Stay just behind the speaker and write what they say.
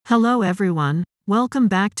Hello everyone, welcome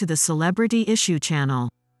back to the Celebrity Issue channel.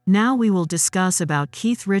 Now we will discuss about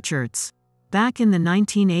Keith Richards. Back in the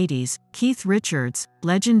 1980s, Keith Richards,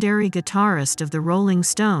 legendary guitarist of the Rolling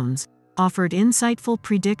Stones, offered insightful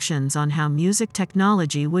predictions on how music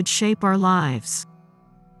technology would shape our lives.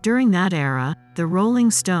 During that era, the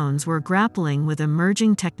Rolling Stones were grappling with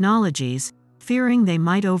emerging technologies, fearing they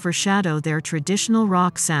might overshadow their traditional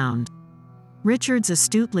rock sound. Richards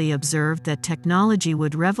astutely observed that technology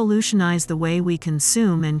would revolutionize the way we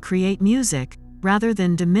consume and create music, rather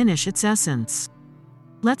than diminish its essence.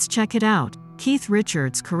 Let's check it out. Keith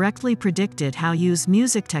Richards correctly predicted how to use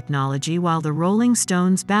music technology while the Rolling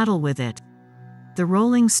Stones battle with it. The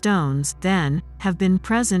Rolling Stones, then, have been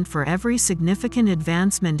present for every significant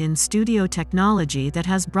advancement in studio technology that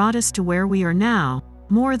has brought us to where we are now,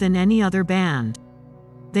 more than any other band.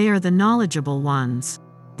 They are the knowledgeable ones.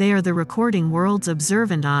 They are the recording world's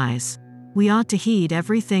observant eyes. We ought to heed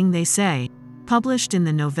everything they say. Published in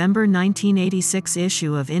the November 1986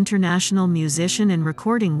 issue of International Musician and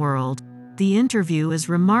Recording World, the interview is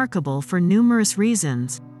remarkable for numerous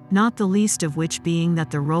reasons, not the least of which being that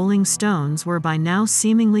the Rolling Stones were by now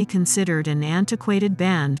seemingly considered an antiquated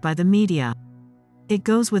band by the media. It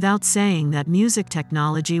goes without saying that music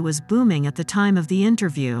technology was booming at the time of the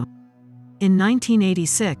interview. In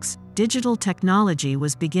 1986, digital technology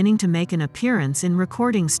was beginning to make an appearance in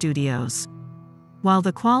recording studios. While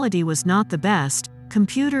the quality was not the best,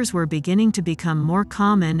 computers were beginning to become more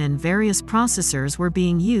common and various processors were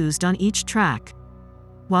being used on each track.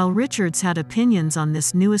 While Richards had opinions on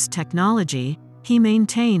this newest technology, he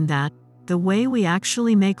maintained that the way we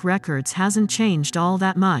actually make records hasn't changed all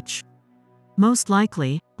that much. Most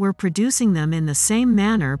likely, we're producing them in the same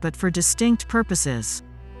manner but for distinct purposes.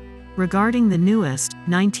 Regarding the newest,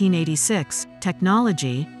 1986,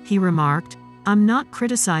 technology, he remarked, "I'm not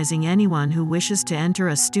criticizing anyone who wishes to enter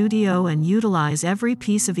a studio and utilize every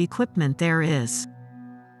piece of equipment there is.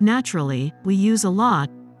 Naturally, we use a lot,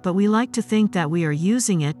 but we like to think that we are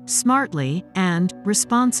using it smartly and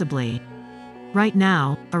responsibly. Right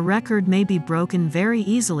now, a record may be broken very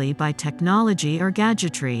easily by technology or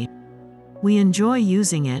gadgetry. We enjoy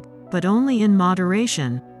using it, but only in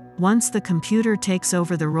moderation. Once the computer takes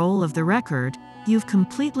over the role of the record, you've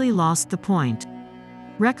completely lost the point.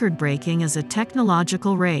 Record breaking is a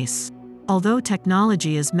technological race. Although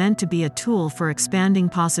technology is meant to be a tool for expanding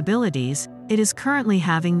possibilities, it is currently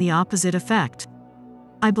having the opposite effect.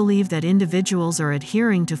 I believe that individuals are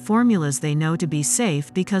adhering to formulas they know to be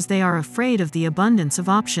safe because they are afraid of the abundance of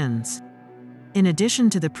options." In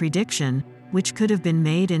addition to the prediction, which could have been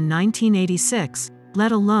made in 1986,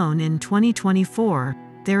 let alone in 2024,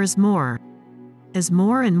 there is more. As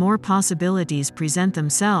more and more possibilities present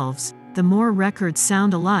themselves, the more records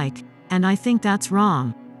sound alike, and I think that's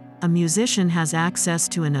wrong. A musician has access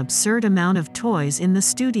to an absurd amount of toys in the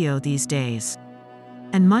studio these days.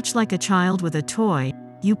 And much like a child with a toy,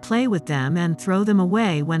 you play with them and throw them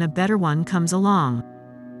away when a better one comes along.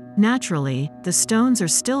 Naturally, the Stones are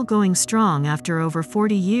still going strong after over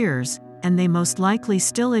 40 years, and they most likely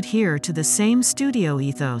still adhere to the same studio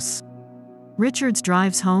ethos. Richards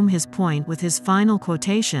drives home his point with his final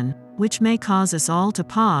quotation, which may cause us all to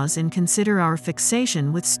pause and consider our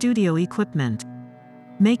fixation with studio equipment.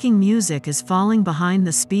 Making music is falling behind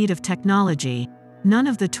the speed of technology. None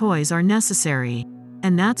of the toys are necessary.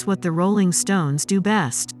 And that's what the Rolling Stones do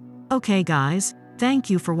best. Okay guys,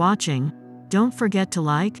 thank you for watching. Don't forget to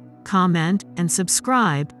like, comment, and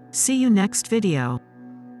subscribe. See you next video.